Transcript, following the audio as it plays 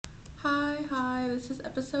Hi, this is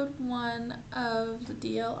episode 1 of the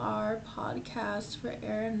DLR podcast for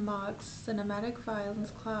Aaron Mock's Cinematic Violence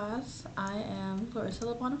class. I am Larissa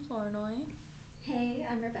LaBohne-Flournoy. Hey,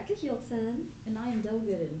 I'm Rebecca Healton. And I am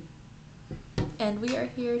Gooden. And we are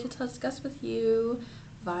here to discuss with you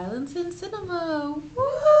violence in cinema.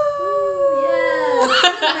 Woo! Yeah!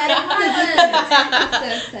 Cinematic violence!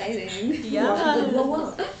 It's so exciting. Yeah. Blow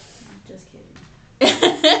up. Just kidding.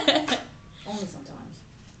 Only sometimes.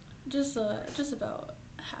 Just about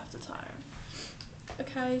half the time.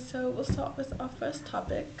 Okay, so we'll start with our first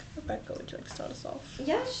topic. Rebecca, would you like to start us off?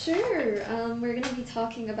 Yeah, sure. We're going to be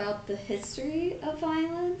talking about the history of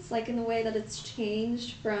violence, like in the way that it's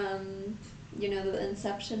changed from, the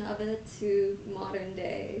inception of it to modern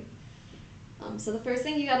day. So the first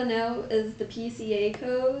thing you got to know is the PCA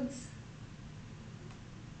codes.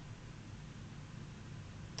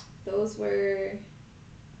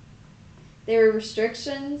 They were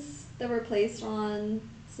restrictions that were placed on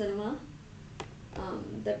cinema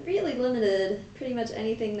that really limited pretty much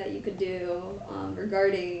anything that you could do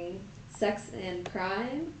regarding sex and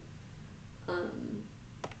crime.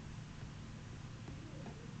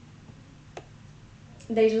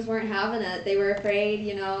 They just weren't having it. They were afraid,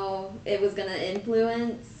 it was going to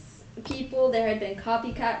influence people. There had been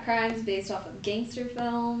copycat crimes based off of gangster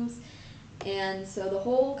films. And so the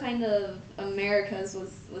whole kind of Americas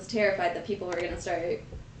was terrified that people were going to start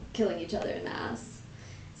killing each other en masse.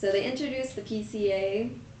 So they introduced the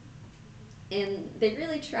PCA, and they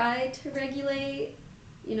really tried to regulate,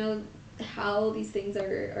 how these things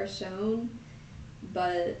are shown,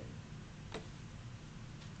 but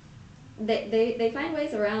they find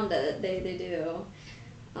ways around it. They do.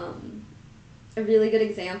 A really good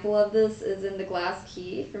example of this is in The Glass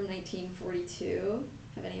Key from 1942.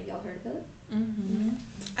 Have any of y'all heard of it? Mm-hmm.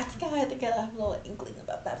 I think I have a little inkling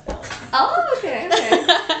about that film. Oh, okay.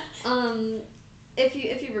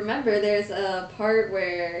 If you remember, there's a part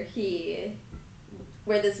where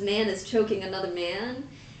this man is choking another man,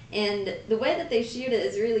 and the way that they shoot it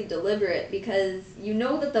is really deliberate because you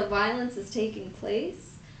know that the violence is taking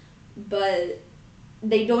place, but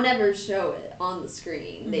they don't ever show it on the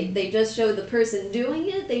screen. Mm-hmm. They just show the person doing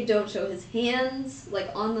it. They don't show his hands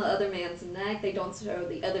on the other man's neck. They don't show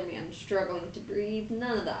the other man struggling to breathe.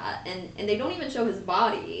 None of that. And they don't even show his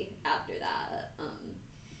body after that.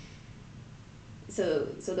 So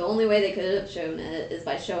the only way they could have shown it is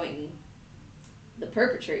by showing the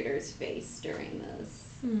perpetrator's face during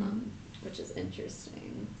this, which is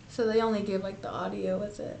interesting. So they only gave the audio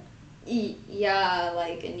with it. Yeah,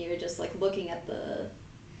 and you're just looking at the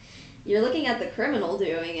criminal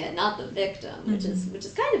doing it, not the victim, which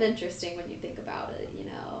is kind of interesting when you think about it.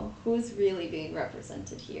 Who's really being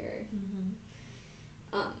represented here.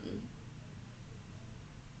 And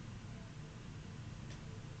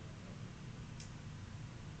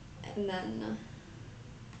then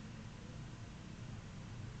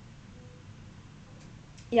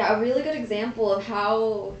a really good example of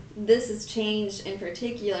how this has changed in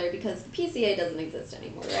particular, because the PCA doesn't exist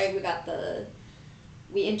anymore, right?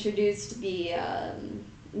 We introduced the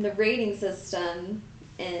rating system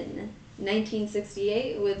in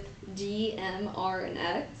 1968 with D, M, R, and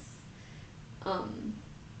X.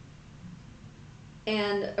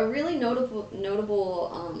 And a really notable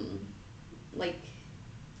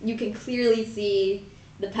you can clearly see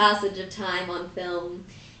the passage of time on film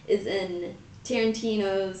is in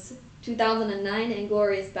Tarantino's 2009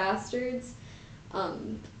 Inglourious Bastards.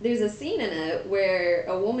 There's a scene in it where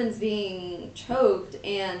a woman's being choked,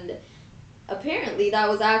 and apparently that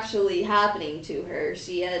was actually happening to her.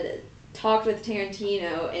 She had talked with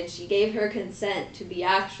Tarantino, and she gave her consent to be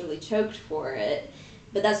actually choked for it.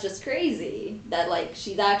 But that's just crazy that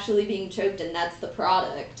she's actually being choked, and that's the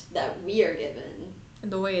product that we are given.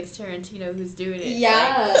 And the way it's Tarantino who's doing it.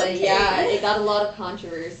 Yeah, okay. It got a lot of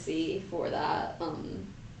controversy for that.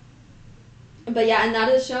 But and that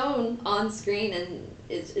is shown on screen, and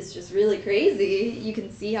it's just really crazy. You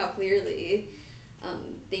can see how clearly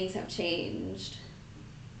things have changed.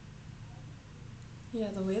 Yeah,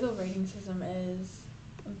 the way the rating system is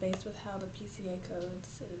based with how the PCA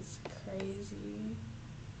codes is crazy.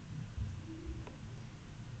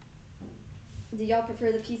 Do y'all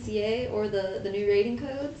prefer the PCA or the new rating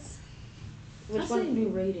codes? I say new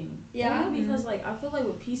rating. Yeah. Only because I feel like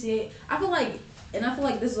with PCA, I feel like and I feel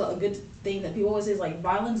like this is a good thing that people always say is like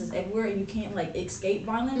violence is everywhere and you can't like escape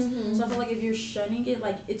violence. Mhm. So I feel like if you're shunning it,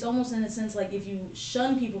 like it's almost in a sense like if you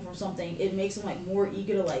shun people from something, it makes them like more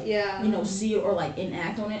eager to like Yeah. you know see it or like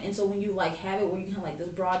enact on it. And so when you like have it where you can have like this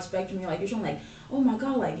broad spectrum, you're showing like, oh my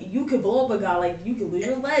god, like you could blow up a guy, like you could lose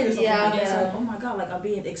your leg or something like that. So, like, oh my god, like I'm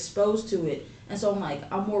being exposed to it, and so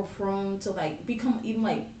I'm more prone to like become even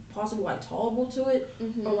like possibly like tolerable to it,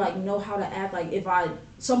 Mhm. or like know how to act like if I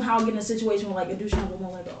somehow get in a situation where like a douche blow my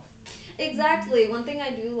leg off. Exactly. One thing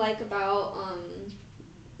I do like about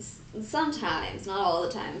sometimes, not all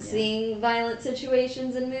the time, seeing violent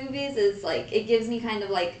situations in movies is like it gives me kind of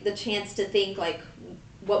like the chance to think like,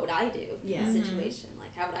 what would I do in a situation?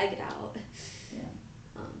 Like, how would I get out?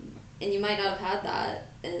 Yeah. And you might not have had that.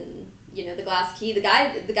 And you know, the glass key. The guy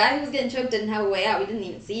who was getting choked didn't have a way out. We didn't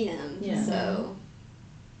even see him. Yeah. So.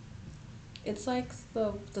 It's like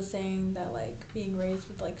the saying that like being raised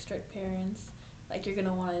with like strict parents, like you're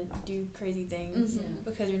gonna want to do crazy things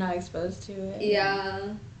because you're not exposed to it.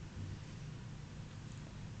 Yeah.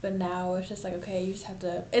 But now it's just like, okay, you just have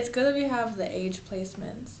to. It's good that we have the age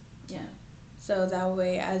placements. Yeah. So that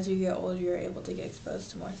way, as you get older, you're able to get exposed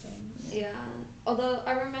to more things. Yeah. Although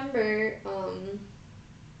I remember,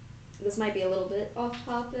 this might be a little bit off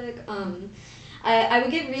topic. I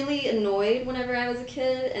would get really annoyed whenever I was a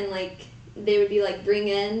kid, and like they would be like, bring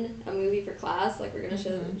in a movie for class, like we're gonna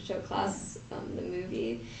show class the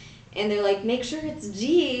movie, and they're like, make sure it's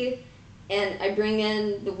G. And I bring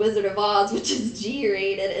in The Wizard of Oz, which is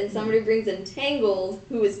G-rated, and somebody brings in Tangled,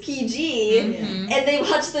 who is PG, and they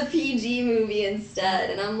watch the PG movie instead.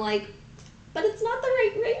 And I'm like, but it's not the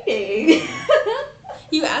right rating.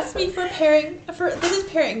 You asked me for this is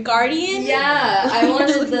parent guardian? Yeah, I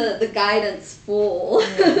wanted the guidance full.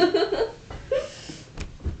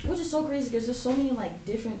 Which is so crazy because there's so many like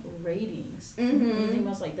different ratings. Mm-hmm. You think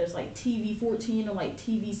about like there's like TV 14 or like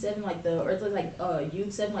TV 7 like or it's like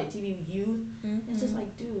youth 7 like TV youth. It's just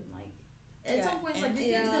like dude like at some point it's like the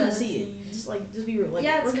kid's gonna see it. Just be real. Like,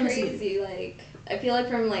 yeah, we're it's gonna see crazy. it. Like I feel like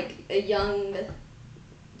from like a young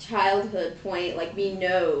childhood point, like we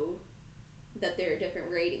know that there are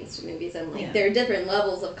different ratings to movies and like there are different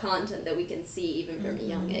levels of content that we can see even from a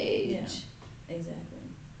young age. Yeah, exactly.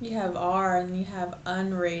 You have R and you have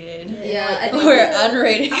unrated. Yeah, I think where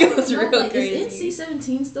unrated goes real like, crazy. Is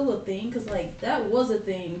NC-17 still a thing? Because like that was a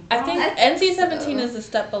thing. I think NC-17 is a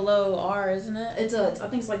step below R, isn't it? I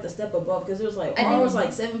think it's like the step above because it was like R was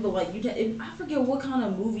like 7, but like I forget what kind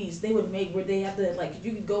of movies they would make where they have to like if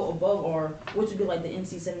you could go above R, which would be like the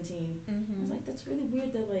NC-17. I was like, that's really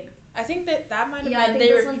weird that like. I think that might have been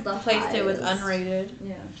they replaced it with unrated.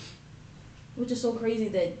 Yeah, which is so crazy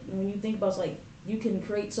that when you think about like. You can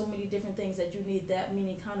create so many different things that you need that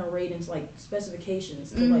many kind of ratings, like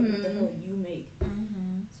specifications to like what the hell you make.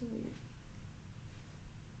 So weird.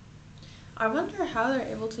 I wonder how they're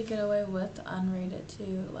able to get away with unrated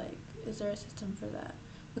too. Like, is there a system for that?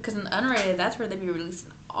 Because in unrated, that's where they be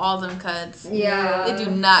releasing all them cuts. Yeah. They do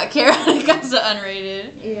not care when it comes to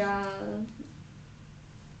unrated. Yeah.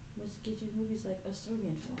 Let's get you movies like a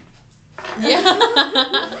Serbian film.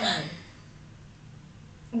 Yeah.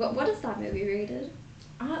 What is that movie rated?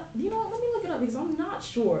 You know what? Let me look it up because I'm not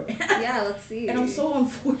sure. Yeah, let's see. And I'm so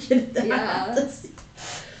unfortunate that I have to see.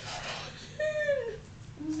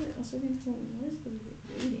 What is it? A Serbian film. What is the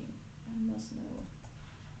rating? I must know.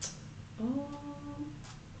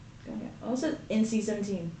 Oh, it says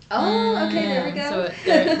NC-17. Oh, okay, there we go. So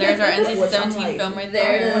there's our NC-17 film right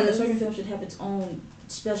there. The Serbian film should have its own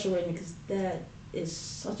special rating because that is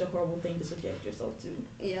such a horrible thing to subject yourself to.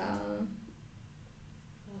 Yeah.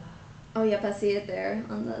 Oh, yep, I see it there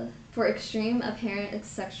for extreme apparent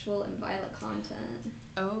sexual and violent content.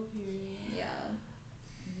 Oh, period. Yeah.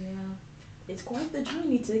 Yeah. It's quite the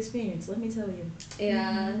journey to experience, let me tell you.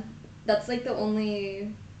 Yeah. That's like the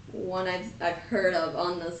only one I've heard of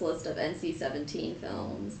on this list of NC-17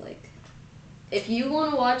 films. Like, if you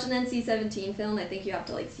want to watch an NC-17 film, I think you have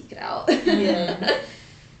to like seek it out. Yeah.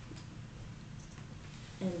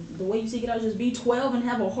 And the way you seek it out is just be 12 and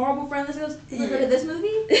have a horrible friend that goes, have you heard of this movie?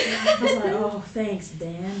 I was like, oh, thanks,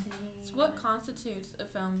 Dan. So what constitutes a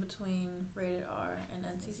film between rated R and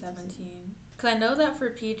NC-17? Because I know that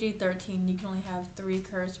for PG-13 you can only have 3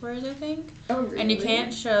 curse words, I think. Oh, really? And you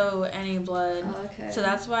can't show any blood. Oh, okay. So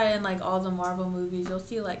that's why in like all the Marvel movies you'll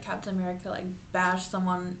see like Captain America like bash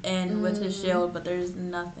someone in with his shield, but there's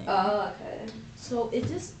nothing. Oh, okay. So it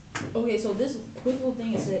just... Okay, so this quick little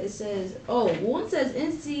thing it says, one says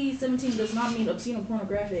NC-17 does not mean obscene or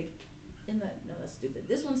pornographic. No, that's stupid.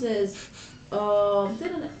 This one says, so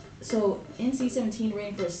NC-17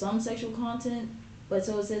 rating for some sexual content But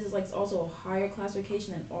so it says it's also a higher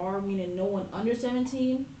classification than R, meaning no one under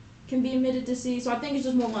 17 can be admitted to see. So I think it's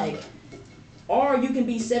just more like R, you can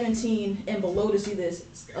be 17 and below to see this.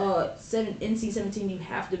 NC-17, you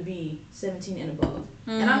have to be 17 and above.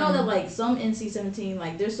 And I know that some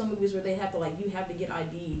NC-17, there's some movies where they have to you have to get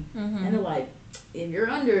ID, and they're if you're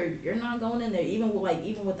under, you're not going in there. Even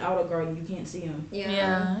without a guardian, you can't see them.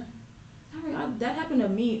 Yeah. That happened to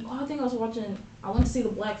me. I think I went to see The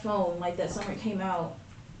Black Phone that summer it came out,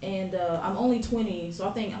 and I'm only 20, so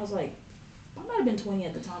I think I was I might have been 20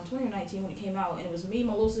 at the time, 20 or 19 when it came out, and it was me,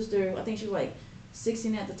 my little sister, I think she was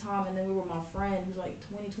 16 at the time, and then we were my friend who was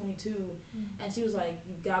 20, 22, and she was you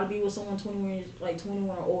gotta be with someone 21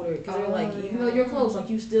 or older, because they were even though you're close,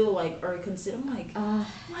 you still are considered. I'm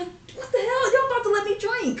what the hell, y'all about to let me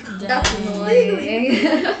drink? That's annoying.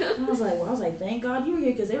 And I was thank God you were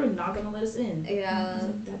here, because they were not gonna let us in. Yeah. I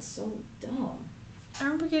was that's so dumb. I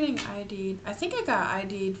remember getting ID'd. I think I got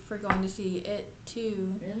ID'd for going to see it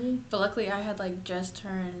too. Really? But luckily I had just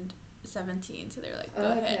turned 17, so they were go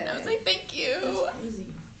ahead. And I was thank you. That's crazy.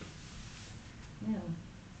 Yeah.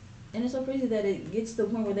 And it's so crazy that it gets to the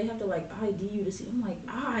point where they have to ID you to see. I'm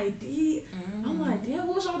ID? I'm damn,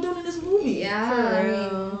 what y'all doing in this movie? Yeah. For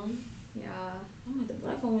real. Yeah. I'm the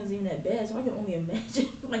Black Phone wasn't even that bad, so I can only imagine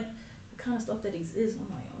the kind of stuff that exists.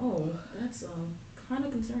 I'm oh, that's kind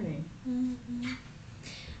of concerning.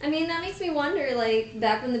 I mean, that makes me wonder,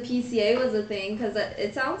 back when the PCA was a thing, because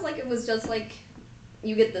it sounds like it was just,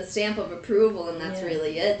 you get the stamp of approval and that's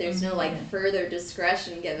really it. There's no, further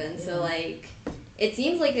discretion given. Yeah. So, it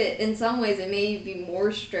seems like in some ways it may be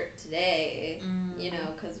more strict today,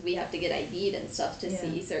 because we have to get ID'd and stuff to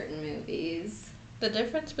see certain movies. The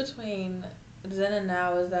difference between then and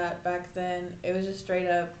now is that back then it was just straight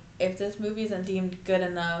up, if this movie isn't deemed good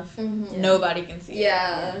enough, nobody can see it.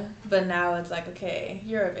 Yeah. But now it's okay,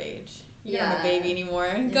 you're of age. You're not a baby anymore.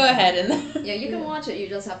 Yeah. Go ahead and you can watch it. You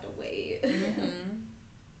just have to wait.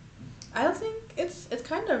 I don't think it's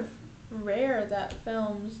kind of rare that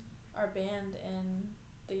films are banned in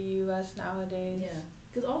the U.S. nowadays. Yeah,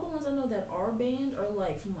 because all the ones I know that are banned are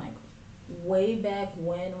from way back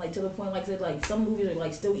when, to the point I said some movies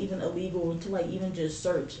are still even illegal to even just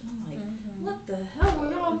search. And I'm what the hell were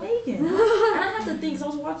y'all making? And I have to think. So I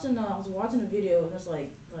was watching a video, and it's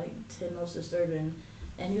 10 Most Disturbing,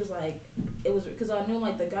 and he was it was because I knew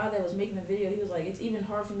the guy that was making the video. He was it's even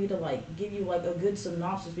hard for me to give you a good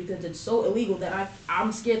synopsis because it's so illegal that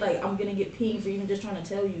I'm scared I'm gonna get pinged for even just trying to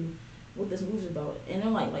tell you what this movie's about. And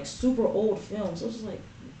they're super old films. So it's just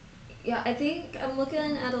yeah, I think I'm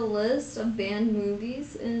looking at a list of banned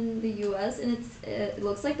movies in the U.S. and it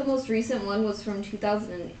looks like the most recent one was from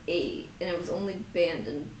 2008, and it was only banned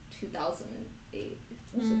in 2008.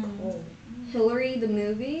 What's it called? Hillary, the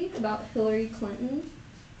movie about Hillary Clinton.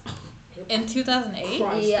 In 2008?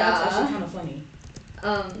 Christ, yeah. That's actually kind of funny.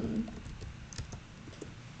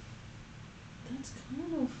 That's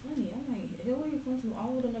kind of funny. Hillary Clinton, I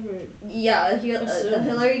would have never... Yeah, the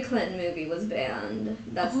Hillary Clinton movie was banned.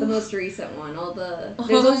 That's the most recent one.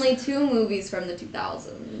 There's only 2 movies from the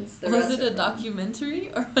 2000s. Was it a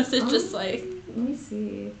documentary, or was it just Let me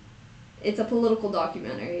see. It's a political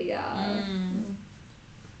documentary, yeah. I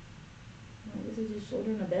guess it just showed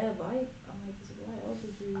her in a bad light. Why else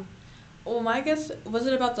would you... Well, my guess, was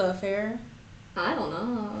it about the affair? I don't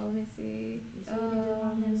know. Let me see. You said you did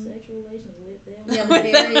not have sexual relations with them? Yeah,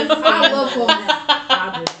 various I love women.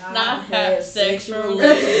 I did not have sexual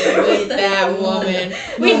relations with that woman.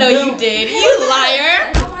 We know you did. You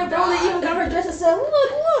liar. My brother even got her dressed and said,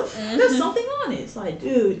 look, there's something on it. It's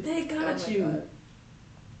dude, they got you.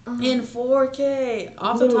 In 4K.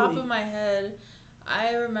 Off the top of my head,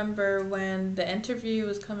 I remember when The Interview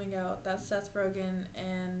was coming out. That's Seth Rogen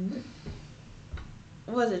and...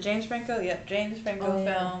 What was it, James Franco? Yep, James Franco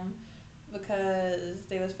film, because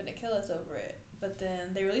they was finna kill us over it. But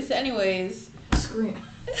then they released it anyways. Scream.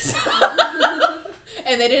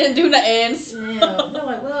 And they didn't do nothing. Yeah,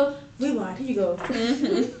 they're well, we lied. Here you go.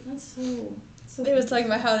 That's so They was talking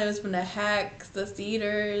about how they was gonna hack the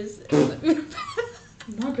theaters.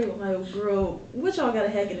 My girl, girl, what y'all gotta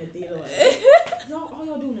hack in the theater? Y'all, all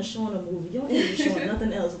y'all doing is showing a movie. Y'all ain't even showing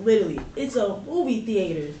nothing else. Literally, it's a movie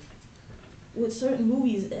theater with certain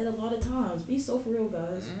movies at a lot of times. Be so for real,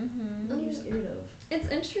 guys. What are you scared of? It's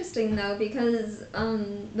interesting though because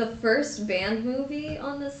the first banned movie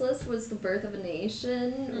on this list was The Birth of a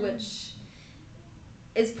Nation, which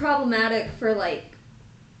is problematic for like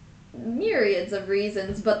myriads of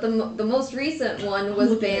reasons, but the most recent one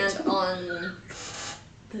was banned on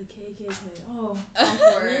the KKK. Oh,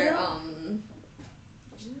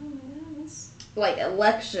 for like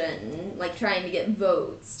election, like trying to get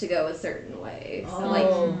votes to go a certain way. So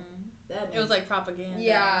like it was like propaganda.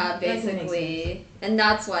 Yeah, basically. And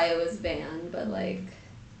that's why it was banned, but like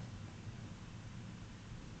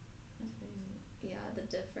That's crazy. yeah, the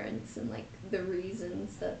difference and like the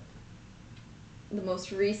reasons that the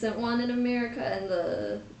most recent one in America and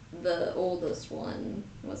the oldest one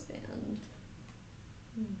was banned.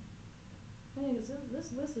 Yeah, cause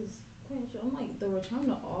this list is quite interesting. I'm like, the Return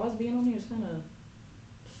to Oz being on here is kind of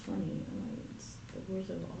funny. I'm like, it's the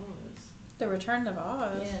Wizard of Oz. The Return of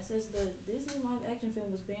Oz. Yeah, it says the Disney live action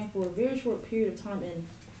film was banned for a very short period of time in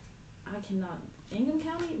Ingham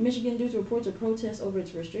County, Michigan, due to reports of protests over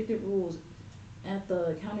its restricted rules at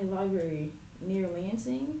the county library near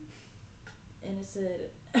Lansing. And it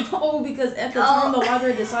said, because at the time the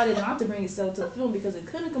library decided not to bring itself to the film because it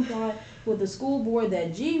couldn't comply with the school board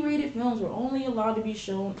that G-rated films were only allowed to be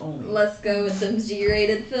shown only. Let's go with some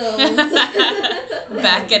G-rated films.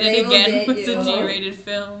 Back at it again with the G-rated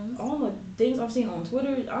films. All the things I've seen on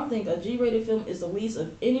Twitter, I think a G-rated film is the least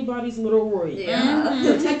of anybody's little worry. Yeah.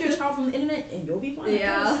 Protect your child from the internet and you'll be fine.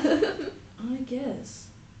 Yeah. I guess.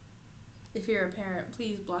 If you're a parent,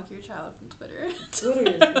 please block your child from Twitter.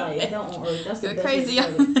 Twitter is like hell on earth. That's the best crazy.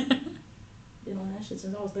 Been on that shit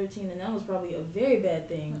since I was 13, and that was probably a very bad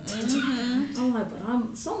thing. I'm like, but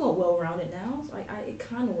I'm somewhat well-rounded now. So it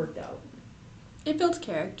kind of worked out. It builds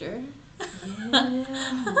character.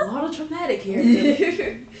 Yeah, a lot of traumatic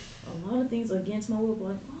character. A lot of things against my will.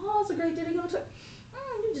 Like, oh, it's a great day to go to.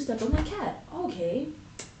 You just stepped on my cat. Okay.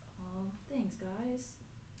 Thanks, guys.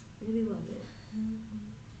 Really love it.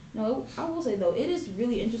 No, I will say though, it is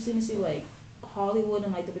really interesting to see like Hollywood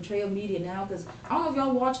and like the portrayal of media now. Because I don't know if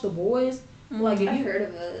y'all watch The Boys. Like, I've heard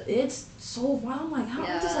of it. It's so wild. I'm like, how?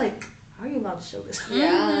 I'm just like, how are you allowed to show this?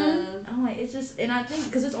 Yeah. I'm like, it's just, and I think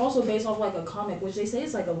because it's also based off like a comic, which they say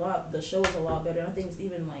it's like a lot. The show is a lot better. I think it's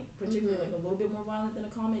even like particularly like a little bit more violent than a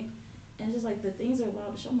comic. And it's just like the things they're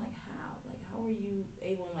allowed to show. I'm like, how? Like, how are you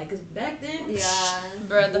able? And like, because back then,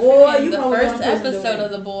 bro, the first episode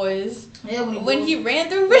of The Boys. Yeah, when he ran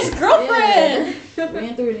through his girlfriend. Yeah,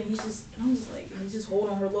 ran through it, and I'm just like, and he's just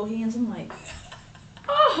holding her little hands. I'm like,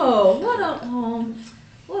 oh,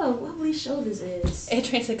 what a lovely show this is.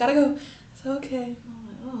 A-Train said, gotta go. It's okay. I'm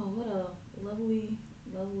like, oh, what a lovely,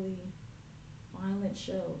 lovely, violent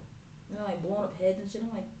show. You know, like blowing up heads and shit.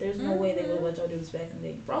 I'm like, there's no way they would have let y'all do this back in the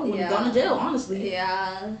day. Probably would have gone to jail, honestly.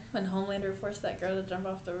 Yeah. When Homelander forced that girl to jump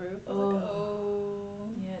off the roof.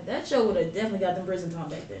 Yeah, that show would have definitely got them prison time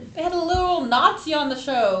back then. They had a little Nazi on the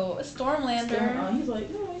show, Stormlander. He's like,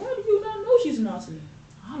 oh, how do you not know she's a Nazi?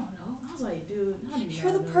 I don't know. I was like, dude, how do you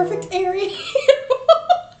You're the perfect Aryan.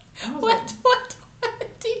 What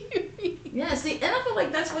do you mean? Yeah, see, and I feel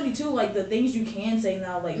like that's funny too, like the things you can say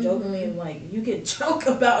now, like jokingly, and like you can joke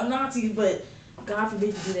about Nazis, but God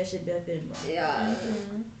forbid you do that shit back then, bro. Yeah.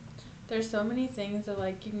 There's so many things that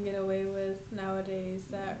like you can get away with nowadays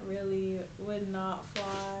that really would not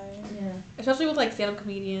fly. Yeah. Especially with like stand-up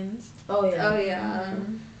comedians. Oh yeah. Oh yeah.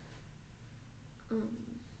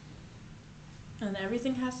 And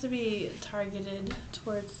everything has to be targeted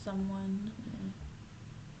towards someone.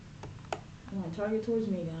 I'm gonna target towards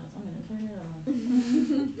me, guys. I'm gonna turn it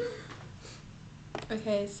on.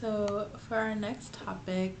 Okay, so for our next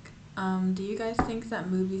topic, do you guys think that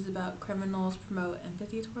movies about criminals promote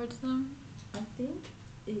empathy towards them? I think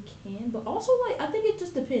it can, but also like I think it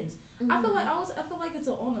just depends. I feel like it's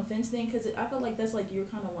an on the fence thing because I feel like that's like your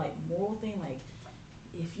kind of like moral thing. Like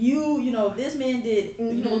if if this man did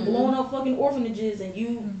blowing up fucking orphanages and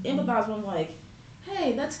you empathize with him, like,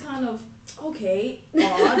 hey, that's kind of okay,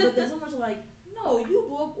 odd, but there's so much like, no, you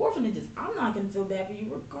blew up orphanages. I'm not gonna feel bad for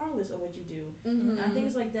you regardless of what you do. And I think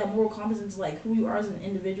it's like that moral compass is like who you are as an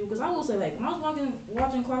individual. Because I will say, like, when I was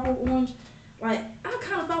watching Clockwork Orange, like I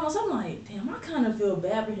kind of found myself like, damn, I kind of feel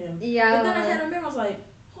bad for him. Yeah. But then I had a memory. I was like,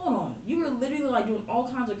 hold on, you were literally like doing all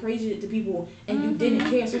kinds of crazy shit to people, and you didn't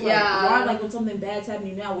care. So like, why, like, when something bad's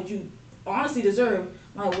happening now, which you honestly deserve,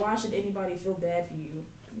 like, why should anybody feel bad for you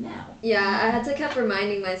now? Yeah, I had to keep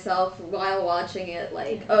reminding myself while watching it,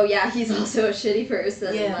 like, oh yeah, he's also a shitty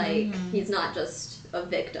person. Yeah. Like, he's not just a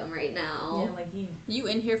victim right now. Yeah, like you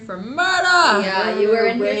in here for murder. Yeah, you were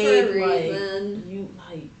in here for a like, reason. You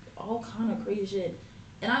like all kind of crazy shit.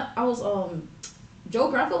 And I was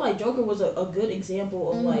Joker. I feel like Joker was a good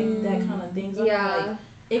example of like that kind of things. Yeah. Like,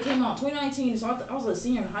 it came out 2019, so I was a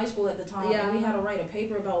senior in high school at the time, and we had to write a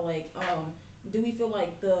paper about like do we feel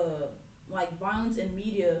like the like violence in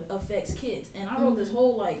media affects kids? And I wrote this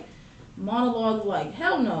whole like monologue like,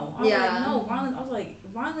 hell no. I was Yeah. like, no, violence. I was like,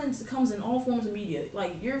 violence comes in all forms of media.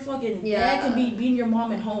 Like, your fucking Yeah. dad could be beating your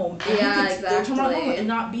mom at home, and Yeah, you could still turn around exactly. and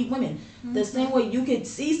not beat women. The same way you could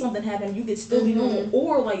see something happen, you could still be normal.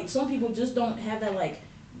 Or like, some people just don't have that like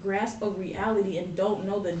grasp of reality and don't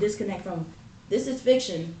know the disconnect from this is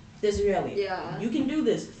fiction, this is reality. Yeah. You can do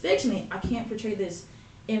this fictionally. I can't portray this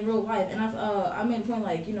in real life. And I made a point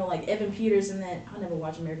like, you know, like Evan Peters and that. I never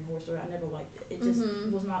watched American Horror Story. I never liked it. It just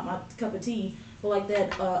was not my cup of tea. But like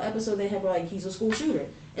that episode they had where like he's a school shooter.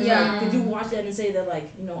 And Yeah. like, could you watch that and say that like,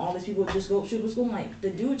 you know, all these people just go shoot up a school? Like, the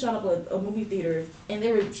dude shot up a movie theater and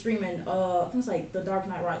they were screaming, I think it's like The Dark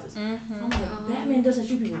Knight Rises. I'm like, Batman doesn't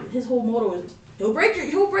shoot people. His whole motto is he'll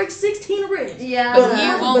break 16 ribs. Yeah. But he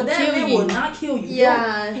won't But that kill man you. will not kill you.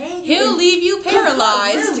 Yeah. He'll leave you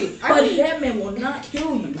paralyzed. Really, but Batman will not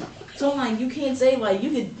kill you. So like, you can't say like,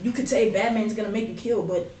 you could say Batman's gonna make you kill,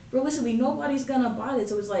 but realistically nobody's gonna buy it.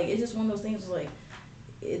 So it's like, it's just one of those things like,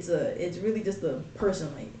 it's really just a person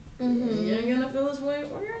like, you're gonna feel this way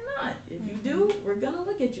or you're not. If you do, we're gonna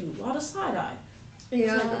look at you. A lot of side eye.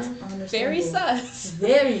 Yeah. Like, Very sus.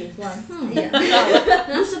 Very like,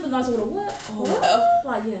 Yeah. You sympathize with a what? Oh,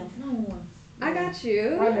 like yeah, no. I got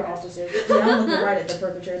you. Right there, officer. Yeah, I'm looking right at the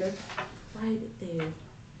perpetrator. Right there.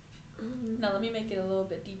 Now let me make it a little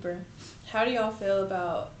bit deeper. How do y'all feel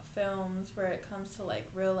about films where it comes to like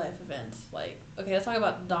real life events? Like, okay, let's talk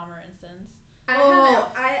about the Dahmer instance.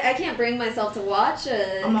 I can't bring myself to watch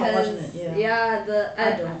it. I'm not watching it. Yeah.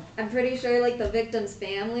 I don't. I'm pretty sure like the victims'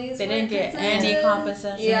 families. They didn't get any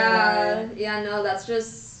compensation. Yeah. No, that's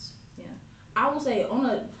just. Yeah. I will say and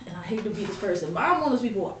I hate to be this person, but I'm one of those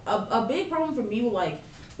people. A big problem for me with like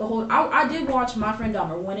the whole. I did watch My Friend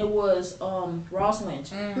Dahmer when it was Ross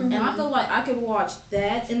Lynch, and I feel like I could watch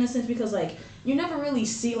that in a sense because like you never really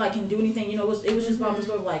see like him do anything. You know, it was just about the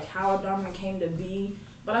sort of like how Dahmer came to be.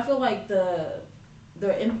 But I feel like the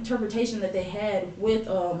interpretation that they had with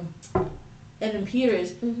Evan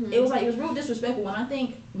Peters, it was real disrespectful. And I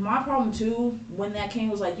think my problem too when that came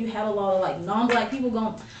was like you had a lot of like non-black people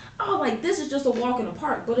going, oh, like this is just a walk in the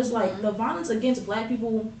park. But it's like the violence against black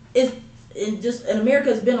people is in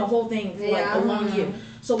America has been a whole thing for like a long year.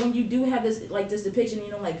 So when you do have this like this depiction,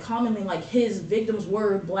 you know, like commonly like his victims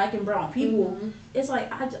were black and brown people, it's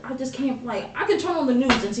like I just can't like I can turn on the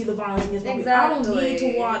news and see the violence against black people. I don't need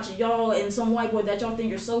to watch y'all and some white boy that y'all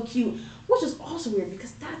think are so cute, which is also weird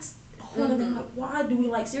because that's a whole other thing. Like, why do we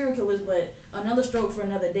like serial killers? But another stroke for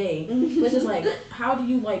another day. Which is like, how do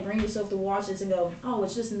you like bring yourself to watch this and go, oh,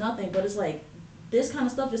 it's just nothing? But it's like this kind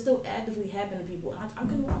of stuff is still actively happening to people. I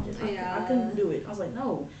couldn't watch it. I couldn't do it. I was like,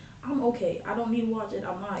 no. I'm okay. I don't need to watch it.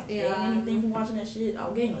 I'm not getting anything from watching that shit.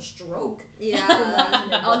 I'll gain a stroke. Yeah.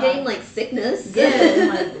 I'll gain like sickness. Yeah, and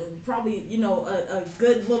like probably, you know, a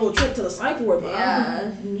good little trip to the psych ward, but I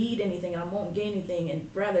don't need anything and I won't gain anything and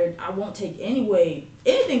rather I won't take anything away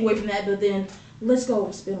from that, but then let's go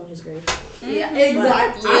and spit on his grave. Yeah,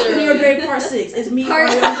 exactly. I spit on your grave part 6. It's me.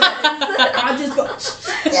 I just go.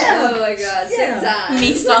 Oh my god, 6 times.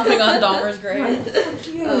 Me stomping on Dahmer's grave.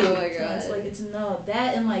 Oh my god. It's like, it's no,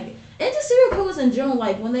 that and like, and just serial killers in general,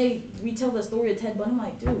 like when they retell the story of Ted Bundy, I'm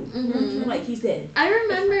like, dude, like he's dead. I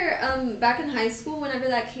remember back in high school, whenever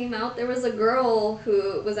that came out, there was a girl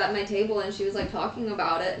who was at my table and she was like talking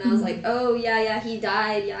about it, and I was like, oh yeah, he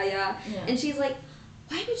died, yeah. And she's like,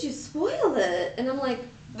 why would you spoil it? And I'm like,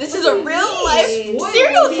 this is a real life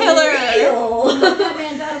serial killer. That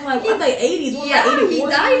man died in like, 80s. Yeah, he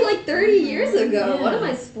died like 30 years ago. Yeah. What am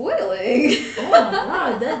I spoiling? Oh my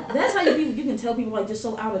god, that's how you can tell people like just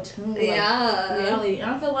so out of tune with like, reality. And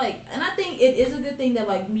I feel like, and I think it is a good thing that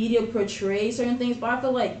like media portrays certain things, but I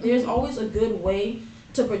feel like there's always a good way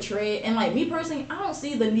to portray it. And like me personally, I don't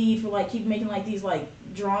see the need for like keep making like these like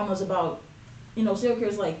dramas about, you know, serial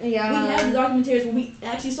killers. Like we have the documentaries where we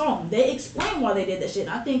actually saw them. They explain why they did that shit. And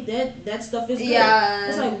I think that stuff is good. Yeah.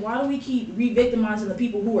 It's like, why do we keep re-victimizing the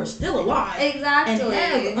people who are still alive? Exactly. And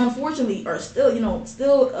have, unfortunately, are still, you know,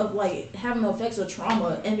 of like having the effects of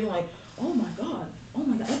trauma and being like, oh my god,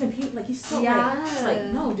 Evan Peters, like he's so like, it's like,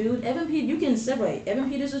 no, dude, Evan Peters, you can separate. Evan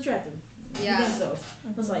Peters is attractive. Yeah. So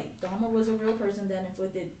it's like Dahmer was a real person that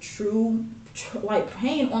inflicted true like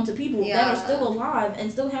pain onto people that are still alive and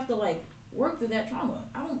still have to like work through that trauma.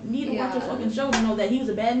 I don't need to watch a fucking show to know that he was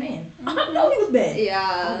a bad man. I know he was bad.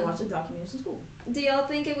 Yeah. I'll watch a documentary in school. Do y'all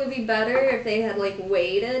think it would be better if they had like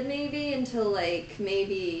waited maybe until like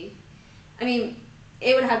maybe, I mean,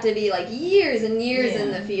 it would have to be like years and years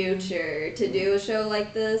in the future to do a show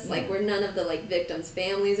like this, like where none of the like victims'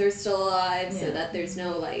 families are still alive, so that there's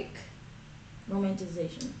no like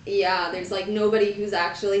romanticization. Yeah, there's like nobody who's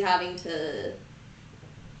actually having to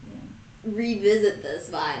revisit this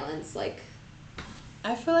violence, like.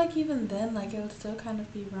 I feel like even then, like, it would still kind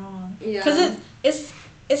of be wrong. Yeah. Because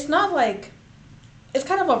it's not like, it's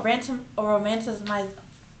kind of a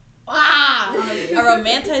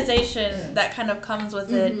romanticization that kind of comes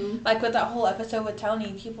with it. Like with that whole episode with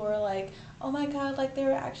Tony, people were like, oh my god, like they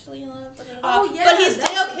were actually in love. Blah, blah, blah. Oh, yeah. But he still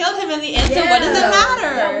killed him in the end, so what does it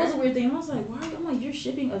matter? That was a weird thing. I was like, why? I'm like, you're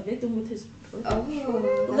shipping a victim with his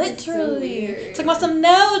literally. So it's like, awesome,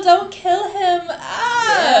 no, don't kill him.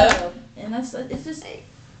 Yeah. And it's just,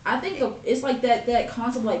 I think it's like that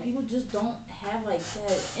concept, like people just don't have like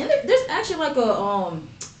that. And there's actually like a,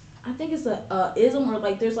 I think it's a ism, or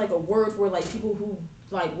like there's like a word for like people who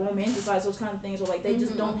like romanticize those kind of things, or like they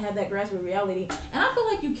just don't have that grasp of reality. And I feel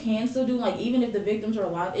like you can still do, like, even if the victims are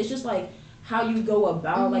alive, it's just like how you go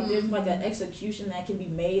about, like there's like an execution that can be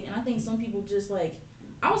made. And I think some people just like,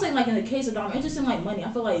 I was saying, like, in the case of Dahmer, it just seemed like money.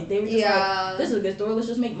 I feel like they were just like, this is a good story, let's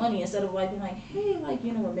just make money, instead of like being like, hey, like,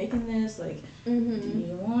 you know, we're making this, like, do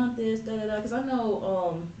you want this, da-da-da. Because I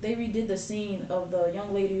know they redid the scene of the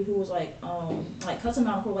young lady who was like cussing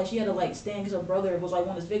out court, like she had to like stand because her brother was like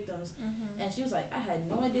one of his victims, and she was like, I had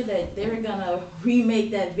no idea that they were gonna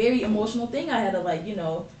remake that very emotional thing I had to, like, you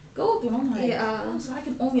know, go through. And I'm like, so I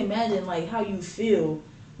can only imagine like how you feel,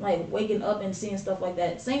 like waking up and seeing stuff like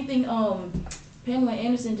that. Same thing, Pamela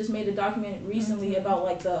Anderson just made a document recently about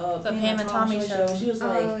like the Pam and Tommy show. She was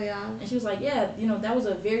like, and she was like, yeah, you know, that was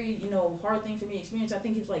a very, you know, hard thing for me to experience. I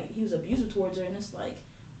think he was abusive towards her, and it's like,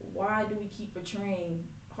 why do we keep portraying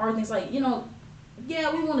hard things? Like, you know,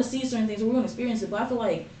 yeah, we want to see certain things, or we want to experience it, but I feel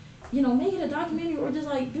like, you know, make it a documentary, or just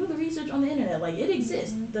like do the research on the internet. Like, it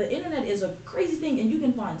exists. The internet is a crazy thing, and you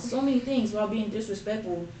can find so many things without being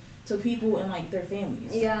disrespectful to people and like their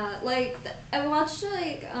families. Yeah, like I watched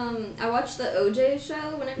like I watched the OJ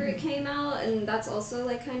show whenever it came out, and that's also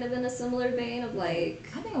like kind of in a similar vein of like,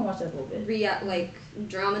 I think I watched that a little bit. Like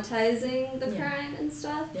dramatizing the crime and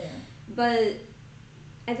stuff. Yeah. But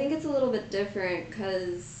I think it's a little bit different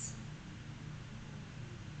because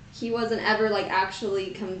he wasn't ever like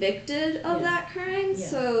actually convicted of that crime,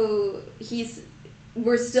 so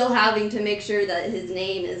we're still having to make sure that his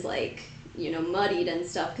name is like, you know, muddied and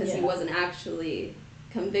stuff because he wasn't actually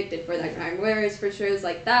convicted for that crime. Whereas for shows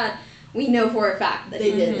like that, we know for a fact that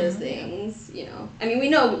he did those things. You know, I mean, we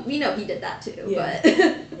know he did that too. But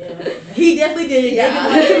he definitely did it.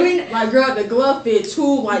 Yeah, like girl, the glove fit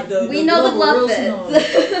too. Like we know the glove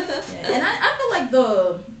fits. And I feel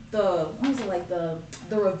like the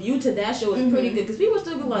review to that show is pretty good, because people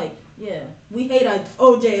still be like, yeah, we hate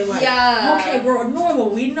OJ. Like, okay, bro, normal.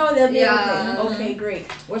 We know that. Okay, great.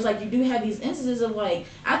 Whereas like you do have these instances of like,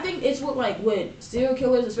 I think it's with serial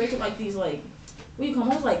killers, especially like these like, what do you call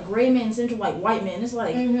them? Almost like gray man syndrome, like white men. It's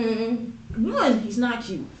like, one, he's not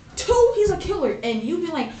cute. Two, he's a killer, and you be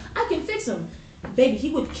like, I can fix him. Baby, he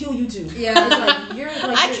would kill you too. Yeah. It's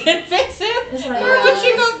like, I can fix him. It's like, what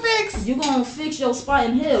you gonna fix? You gonna fix your spot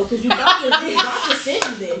in hell, because you about to send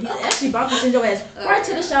you there. He's actually about to send your ass right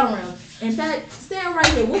to the shadow realm. In fact, stand right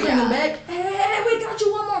here. We'll bring him back. Hey, we got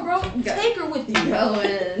you one more, bro. Take her with you.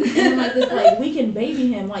 And like this, like we can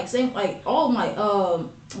baby him. Like same, like all my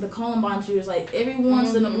the Columbine shooters. Like every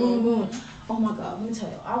once in a blue moon. Oh my God, let me tell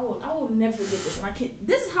you, I will never forget this. And I can't.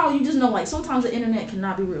 This is how you just know, like sometimes the internet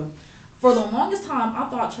cannot be real. For the longest time, I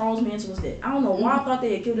thought Charles Manson was dead. I don't know why I thought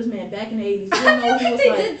they had killed this man back in the 80s. Didn't know he was they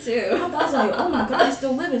like, did too. I was like, oh my God, he's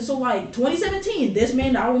still living. So like 2017, this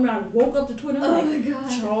man, I remember I woke up to Twitter and I'm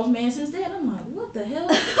like, Charles Manson's dead. I'm like, what the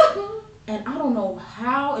hell? And I don't know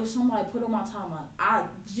how, if somebody put on my timeline, I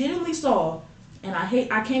genuinely saw, and I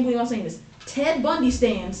can't believe I'm saying this, Ted Bundy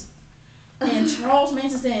stands and Charles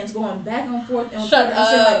Manson stands going back and forth on Twitter and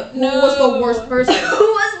saying like, who was the worst person? Who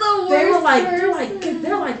was the worst person?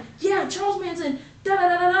 They're like, yeah, Charles Manson, da da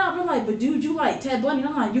da da da. We're like, but dude, you like Ted Bundy.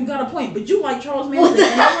 And I'm like, you got a point, but you like Charles Manson.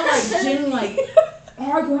 And I was like, genuinely like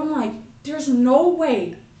arguing. I'm like, there's no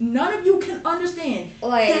way. None of you can understand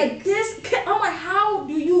that this. I'm like, how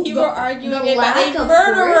do you? You were arguing about a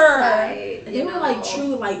murderer. They were like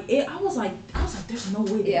true, like it. I was like, there's no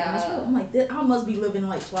way. I'm like, I must be living in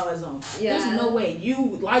like Twilight Zone. There's no way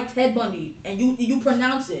you like Ted Bundy and you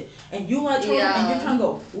pronounce it and you like Charles and you're trying to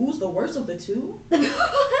go, who's the worst of the two? They're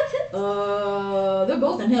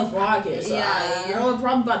both in hell for all I care. So you're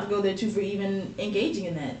probably about to go there too for even engaging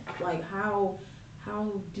in that. Like how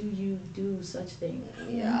do you do such things?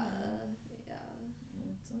 Yeah.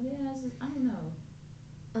 So I don't know.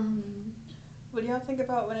 What do y'all think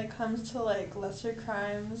about when it comes to like lesser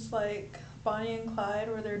crimes like Bonnie and Clyde,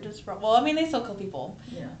 where they're just well, I mean they still kill people,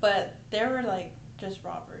 but they were like just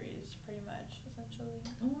robberies, pretty much, essentially.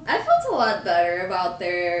 I felt a lot better about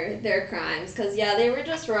their crimes because they were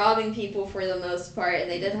just robbing people for the most part, and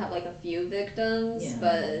they did have like a few victims,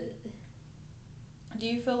 but. Do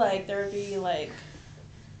you feel like there would be like,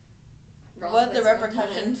 would the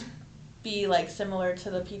repercussions be like similar to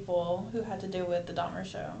the people who had to do with the Dahmer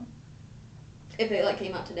show? If it like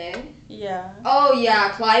came out today? Yeah. Oh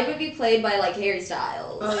yeah, Clyde would be played by like Harry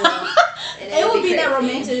Styles. Oh yeah. It would be that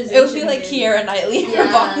romanticization. It would be like Keira Knightley. Yeah.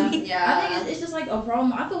 I think it's just like a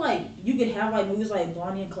problem. I feel like you could have like movies like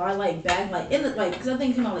Bonnie and Clyde like back like in the like because I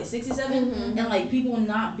think it came out like 67 and like people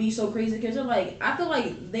not be so crazy because they're like I feel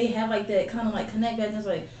like they have like that kind of like connect back and it's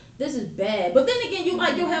like this is bad. But then again, you'll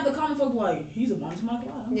have the common folk like he's a Bonnie to my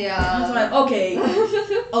Clyde. Yeah. And it's like okay,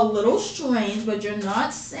 a little strange, but you're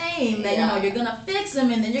not saying that you're gonna fix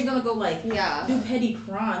him and then you're gonna go like do petty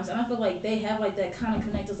crimes. And I feel like they have like that kind of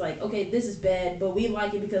connect. It's like okay, this is bad, but we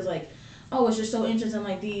like it because like. Oh, it's just so interesting.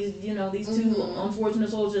 Like these two unfortunate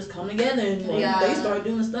souls just come together and like they start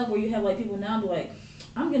doing stuff where you have like people now be like,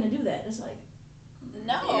 I'm gonna do that. It's like,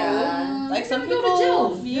 no, like some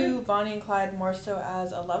people view Bonnie and Clyde more so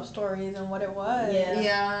as a love story than what it was.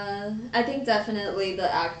 Yeah. I think definitely the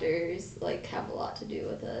actors like have a lot to do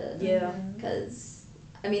with it. Yeah, because.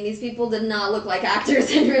 I mean, these people did not look like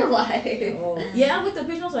actors in real life. Yeah, I looked at the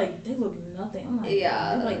picture. I was like, they look nothing. I'm like,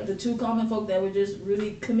 they're like the two common folk that were just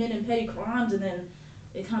really committing petty crimes, and then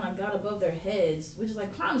it kind of got above their heads, which is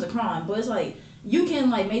like crime's a crime, but it's like you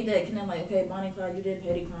can like make that connect. Like, okay, Bonnie and Clyde, you did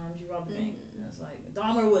petty crimes, you robbed a bank, and it's like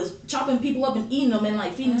Dahmer was chopping people up and eating them and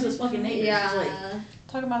like feeding to his fucking neighbors. Yeah. It's like,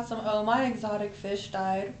 talking about my exotic fish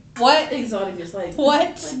died. What? Exotic fish? Like what?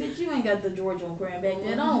 Like, bitch, you ain't got the Georgia aquarium back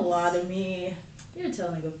there. Don't lie to me. You're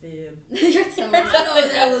telling a fib. You're telling I know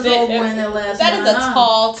that was over in that last That is a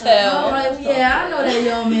tall tale. I know that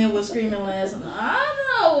young man was screaming last night.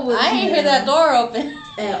 I know. I ain't hear that door open.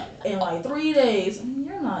 In like 3 days.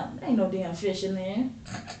 Ain't no damn fish in there.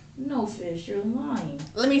 No fish. You're lying.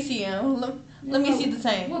 Let me see him. Let me see the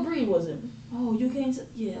tank. What breed was it? Oh, you can't.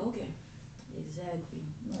 Yeah, okay. Exactly.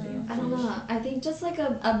 I don't know. I think just like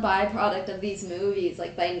a byproduct of these movies,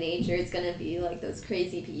 like by nature, it's gonna be like those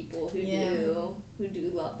crazy people who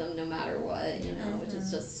do love them no matter what, which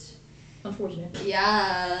is just unfortunate.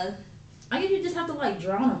 Yeah. I guess you just have to like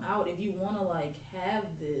drown them out if you want to like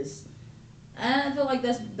have this. And I feel like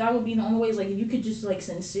that would be the only way. Is like if you could just like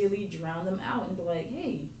sincerely drown them out and be like,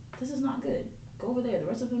 hey, this is not good. Go over there. The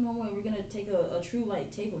rest of them no way. We're gonna take a true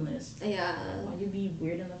like take on this. Yeah. Like you'd be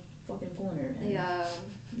weird in the fucking corner. And,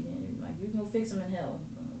 like you can go fix them in hell.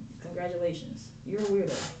 Congratulations, you're a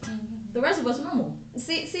weirdo. Mm-hmm. The rest of us are normal.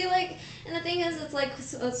 See, like, and the thing is, it's like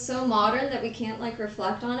it's so modern that we can't like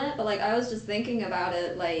reflect on it. But like, I was just thinking about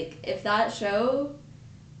it. Like, if that show,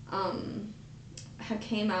 had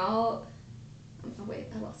came out. Oh wait,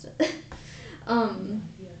 I lost it.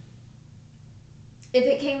 If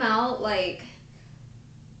it came out like.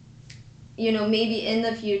 Maybe in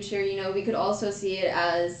the future, we could also see it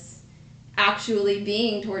as actually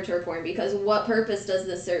being torture porn because what purpose does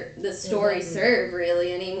this story serve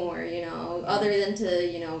really anymore, other than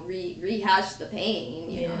to, rehash the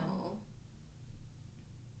pain, know?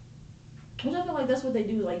 Which I feel like that's what they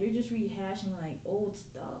do. Like, you're just rehashing, like, old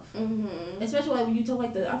stuff. Mm-hmm. Especially, like, when you tell,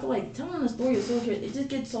 like, I feel like telling the story of soldier, it just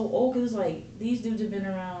gets so old because, like, these dudes have been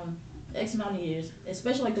around X amount of years,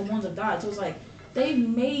 especially, like, the ones that died. So it's like, they've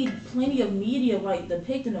made plenty of media like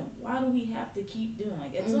depicting them. Why do we have to keep doing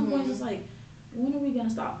like at some point it's like when are we gonna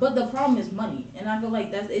stop? But the problem is money, and I feel like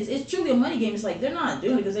it's truly a money game. It's like they're not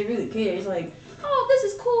doing it because they really care. It's like this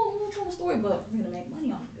is cool, we'll tell a story, but we're gonna make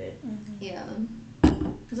money off of it. Yeah.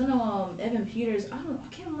 Because I know Evan Peters, I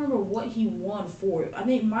can't remember what he won for it. I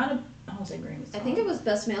think might have. I don't say Grammys. I think it was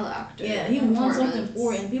Best Male Actor. Yeah, he won something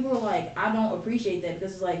for it, and people were like, I don't appreciate that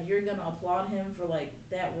because it's like you're gonna applaud him for like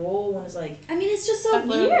that role when it's like. I mean, it's just so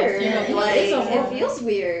weird. Like it feels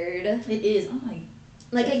weird. It is. I'm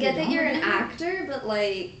like I get that you're an actor, but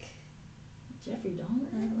like. Jeffrey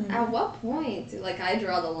Dahmer. At what point like I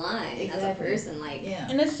draw the line as a person? Like,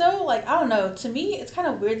 and it's so like I don't know. To me, it's kind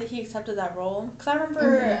of weird that he accepted that role because I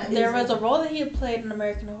remember there was a role that he had played in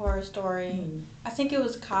American Horror Story. I think it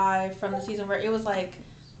was Kai from the season where it was like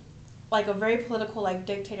a very political like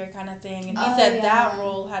dictator kind of thing, and he said that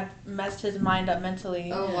role had messed his mind up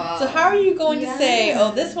mentally. Oh wow! So how are you going to say,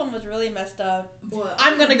 this one was really messed up?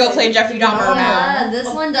 I'm gonna go play Jeffrey Dahmer now.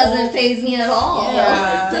 This one doesn't faze me at all.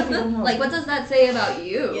 Yeah. Like, what does that say about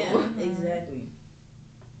you? Yeah, exactly.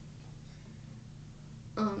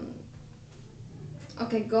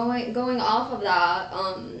 Okay, going off of that,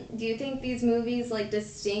 do you think these movies like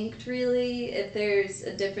distinct really if there's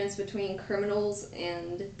a difference between criminals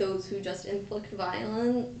and those who just inflict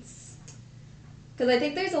violence? Because I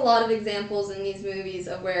think there's a lot of examples in these movies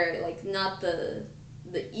of where like not the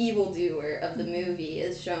evildoer of the movie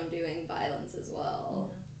is shown doing violence as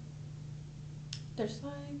well. There's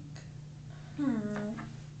like, You're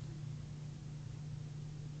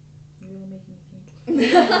really making me think.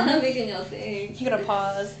 I'm making y'all think. You gotta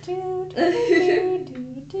pause.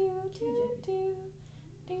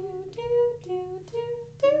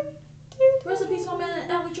 Recipes on man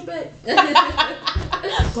and Alex Trebek.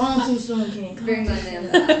 Gone too soon, King. Bring my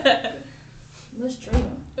man back. Let's trade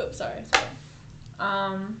him. Oops, sorry.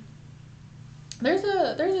 There's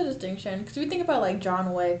a distinction because we think about like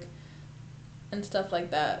John Wick and stuff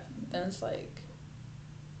like that. Then it's like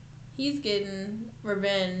he's getting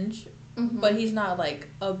revenge, but he's not like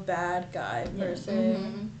a bad guy per se.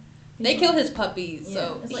 They killed his puppies,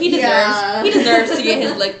 so like, he deserves to get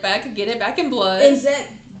his lick back, get it back in blood.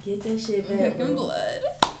 Exactly. Get that shit back in blood.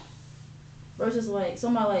 Versus like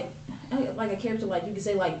somebody like a character like you could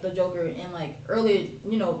say like the Joker and like earlier,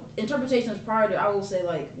 you know, interpretations prior to I will say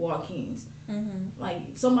like Joaquin's.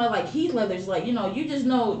 Like somebody like Heath Ledger's like, you know, you just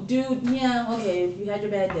know, dude, yeah, okay, you had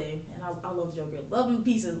your bad day, and I love Joker, love him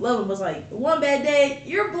pieces, love him, but it's like one bad day,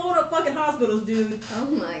 you're blowing up fucking hospitals, dude. Oh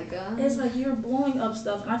my god. It's like you're blowing up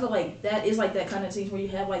stuff, and I feel like that is like that kind of scene where you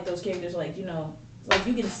have like those characters like, you know, like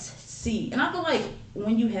you can see, and I feel like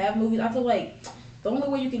when you have movies, I feel like the only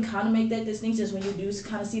way you can kind of make that distinction is when you do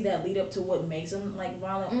kind of see that lead up to what makes them like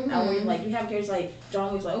violent. Where like you have characters like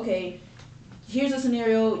John Wick's like, okay, here's a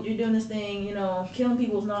scenario, you're doing this thing, you know, killing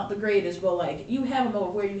people is not the greatest, but like you have a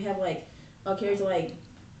moment where you have like a character like,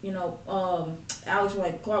 you know, Alex from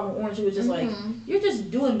like Clockwork Orange, who was just like, you're just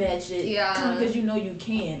doing bad shit, kind of because you know you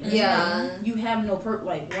can. And like, you have no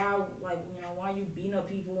like why, like, you know, why are you beating up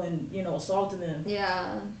people and, you know, assaulting them?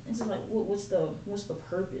 Yeah. It's just like what's the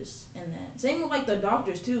purpose in that? Same with like the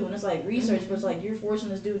doctors too, and it's like research, but it's like you're forcing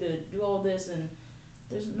this dude to do all this, and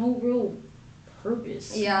there's no real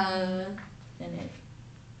purpose. Yeah. In it.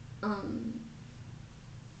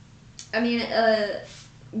 I mean,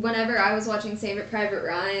 whenever I was watching Saving Private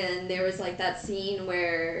Ryan, there was like that scene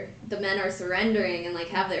where the men are surrendering and like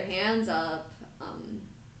have their hands up,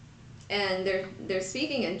 and they're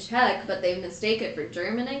speaking in Czech, but they mistake it for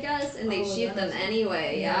German, I guess, and they shoot them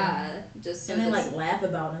anyway. Yeah, just so and they like laugh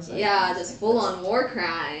about it. Like, just full on war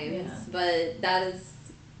crimes. Yeah. But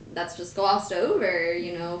that's just glossed over,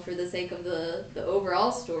 you know, for the sake of the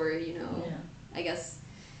overall story, you know. Yeah. I guess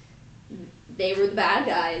they were the bad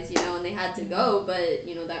guys, you know, and they had to go, but,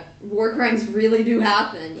 you know, that war crimes really do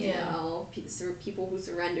happen, you know. People who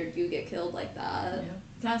surrendered do get killed like that. Yeah.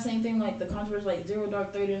 Kind of same thing, like, the controversy, like, Zero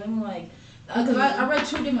Dark 30, and I'm like, because I read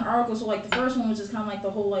two different articles, so, like, the first one was just kind of like the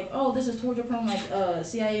whole, like, oh, this is torture prone, like,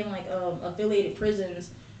 CIA and, like, affiliated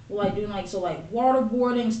prisons were, like, doing, like, so, like,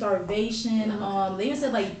 waterboarding, starvation, they even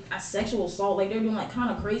said, like, sexual assault, like, they were doing, like, kind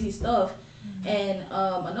of crazy stuff. And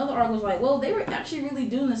another article was like, well, they were actually really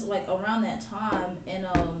doing this like around that time, and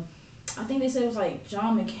I think they said it was like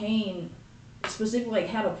John McCain specifically like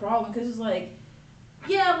had a problem because it's like,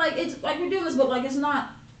 yeah, like it's like we're doing this, but like it's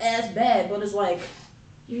not as bad, but it's like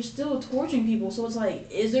you're still torturing people, so it's like,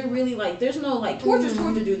 is there really like there's no like torture's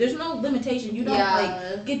torture, dude. There's no limitation. You don't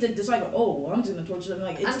like get to decide, oh, well, I'm just gonna torture them.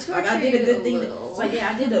 Like it's like I did a good thing. It's like,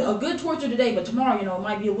 yeah, I did a good torture today, but tomorrow, you know, it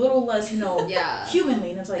might be a little less, you know,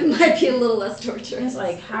 humanly. And it's like it might be a little less torture. It's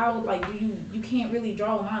like how like you can't really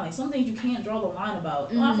draw the line. Like some things you can't draw the line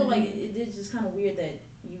about. Well, I feel like it is just kind of weird that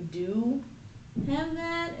you do have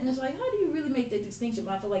that, and it's like, how do you really make that distinction?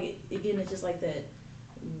 But I feel like again, it's just like that.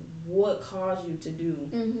 What caused you to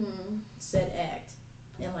do said act,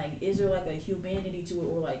 and like, is there like a humanity to it,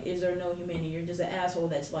 or like, is there no humanity? You're just an asshole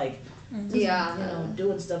that's like, you know,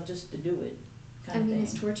 doing stuff just to do it. I mean,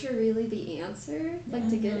 is torture really the answer? Like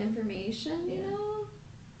to get information, you know?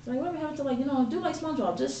 It's like, what if we have to like, you know, do like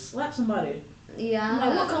SpongeBob, just slap somebody. Yeah.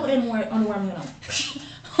 Like, what color underwear I'm gonna?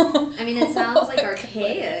 I mean, it sounds like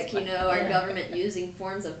archaic, you know, our government using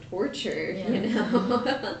forms of torture, you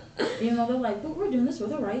know. You know, they're like, but we're doing this for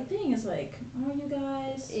the right thing. It's like, are you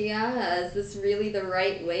guys? Yeah, is this really the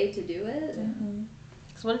right way to do it?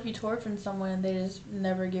 Because what if you torture someone and they just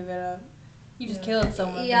never give it up? You just killed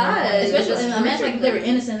someone. Yeah, especially imagine like they were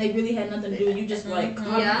innocent, they really had nothing to do. You just like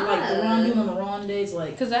caught like the wrong dude on the wrong days,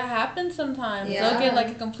 like. Because that happens sometimes. They'll get like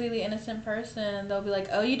a completely innocent person, and they'll be like,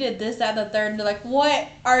 "Oh, you did this, that, and the third," and they're like, "What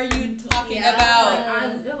are you talking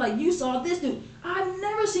about?" Like, they're like, "You saw this dude. I've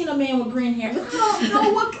never seen a man with green hair. I don't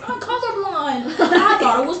know what colorblind. I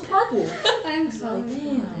thought it was purple." I'm so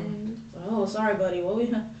damn. oh, sorry, buddy. We'll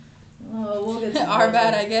get Our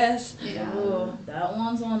bad, I guess. Yeah. Oh, that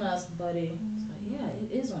one's on us, buddy. It's like, yeah,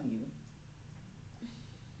 it is on you.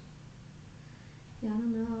 Yeah, I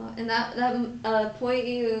don't know. And that point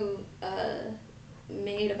you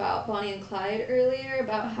made about Bonnie and Clyde earlier,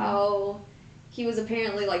 about how he was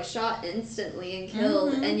apparently like shot instantly and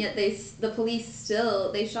killed, and yet the police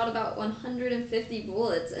still shot about 150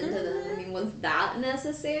 bullets into them. I mean, was that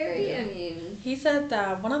necessary? Yeah. I mean, He said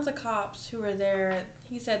that one of the cops who were there,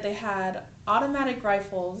 he said they had automatic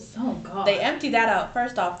rifles. Oh, God. They emptied that out.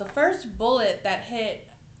 First off, the first bullet that hit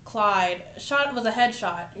Clyde was a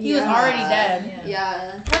headshot. He was already dead.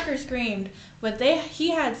 Yeah. Parker screamed, but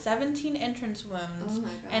he had 17 entrance wounds, Oh my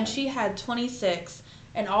God. and she had 26,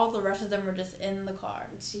 and all the rest of them were just in the car.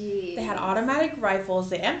 Jeez. They had automatic rifles.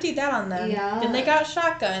 They emptied that on them. Yeah. Then they got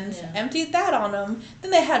shotguns. Yeah. Emptied that on them.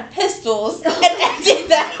 Then they had pistols and emptied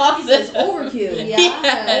that on them. It's overkill.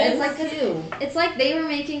 Yeah. It's like they were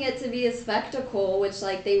making it to be a spectacle, which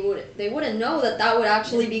like they wouldn't know that would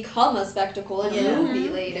actually become a spectacle in a movie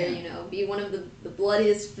later. You know, be one of the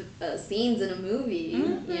bloodiest scenes in a movie.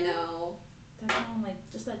 You know. That kind of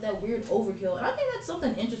like just like that weird overkill, and I think that's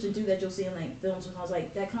something interesting too that you'll see in like films sometimes,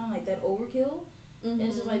 like that kind of like that overkill. And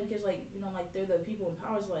it's just like because like like they're the people in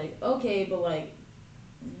power. It's like okay, but like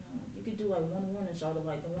you could do like one warning shot of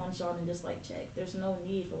like the one shot and just like check. There's no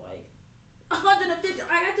need for like 150.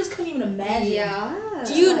 I just couldn't even imagine. Yeah.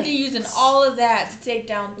 You'd be using all of that to take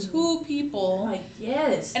down 2 people. Like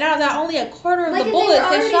yes. And out of that, only a quarter of Like, the bullets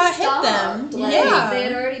they shot stopped. hit them. Like, Yeah. They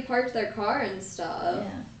had already parked their car and stuff.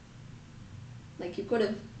 Yeah. Like you could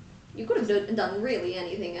have done really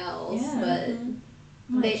anything else, Yeah. but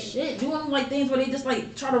Like, shit, doing like things where they just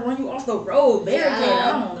like try to run you off the road, barricade.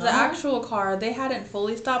 I don't know. The actual car, they hadn't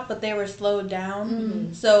fully stopped, but they were slowed down.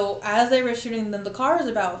 Mm-hmm. So as they were shooting them, the car was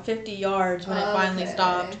about 50 yards when it finally Okay.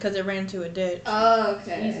 stopped because it ran into a ditch. Oh,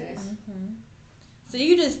 okay. Jesus. So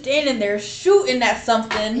you just standing there shooting at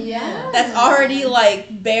something Yeah. that's already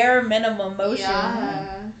like bare minimum motion.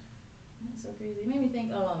 Yeah. That's so crazy. It made me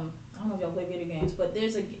think. I don't know if y'all play video games, but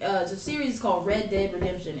there's a series called Red Dead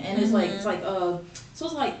Redemption, and it's like so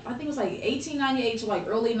it's like I think it's like 1898 to like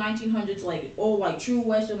early 1900s, like old like true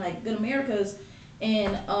western like good Americas,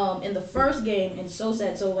 and in the first game, and it's so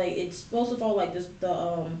sad. So like it's supposed to follow like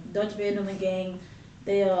the Dutch Vandalin gang,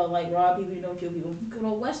 they like rob people, kill people, good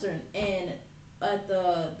old western, and at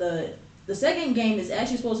the second game is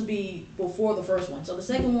actually supposed to be before the first one. So the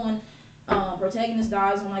second one, protagonist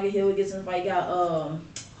dies on like a hill, he gets in a fight, got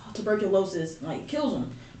tuberculosis, like kills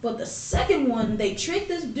him. But the second one, they tricked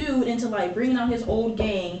this dude into like bringing out his old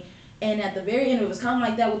gang, and at the very end, it was kind of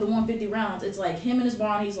like that with the 150 rounds. It's like him and his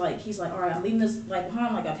barn. He's like, all right, I'm leaving this like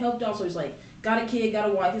behind. Like I've helped out, so he's like, got a kid, got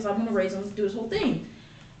a wife. He's like, I'm gonna raise him, do this whole thing.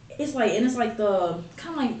 It's like, and it's like the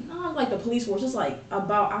kind of like not like the police force. It's like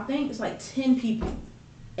about I think it's like 10 people.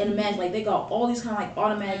 And imagine, like, they got all these kind of, like,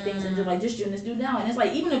 automatic things and they're, like, just shooting this dude down. And it's,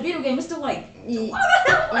 like, even a video game, it's still, like, what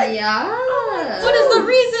the hell? Like, Yeah. What is the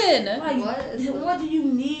reason? Like, what do you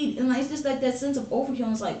need? And, like, it's just, like, that sense of overkill.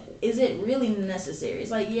 And it's, like, is it really necessary? It's,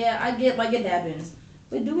 like, yeah, I get, like, it happens.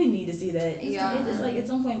 But do we need to see that? It's like, at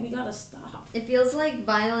some point, we gotta stop. It feels like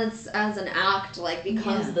violence as an act, like,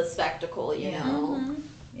 becomes the spectacle, you know?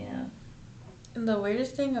 Yeah. And the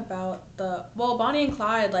weirdest thing about Bonnie and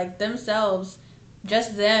Clyde, like, themselves...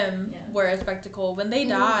 Just them were a spectacle. When they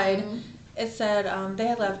died, it said they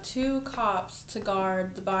had left 2 cops to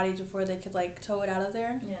guard the bodies before they could like tow it out of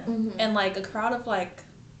there. Yeah. And like a crowd of like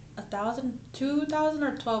 1,000, 2,000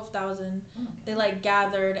 or 12,000, they like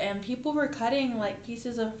gathered and people were cutting like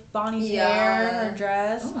pieces of Bonnie's hair, her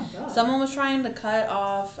dress. Oh my God. Someone was trying to cut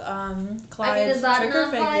off Clyde's I mean, is that trigger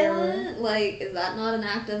not figure. violent? Like, is that not an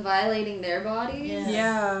act of violating their bodies?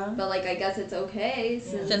 Yeah. But like, I guess it's okay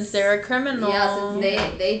since they're a criminal. Yeah, since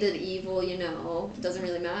they did evil, you know, it doesn't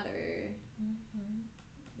really matter.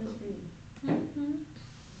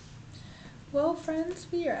 Well, friends,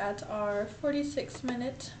 we are at our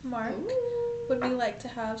 46-minute mark. Ooh. Would we like to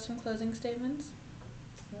have some closing statements?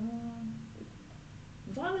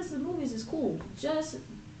 Violence in movies is cool. Just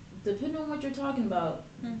depending on what you're talking about,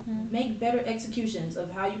 make better executions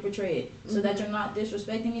of how you portray it, so that you're not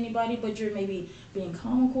disrespecting anybody, but you're maybe being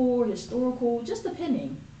comical or historical. Just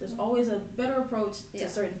depending. There's always a better approach to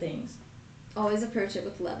certain things. Always approach it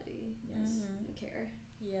with levity. Yes. And care.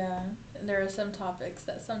 Yeah, and there are some topics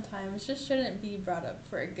that sometimes just shouldn't be brought up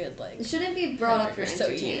for a good It shouldn't be brought up for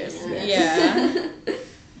entertainment. Yeah.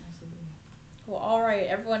 Well, all right,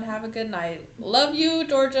 everyone have a good night. Love you,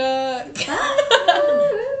 Georgia. Bye.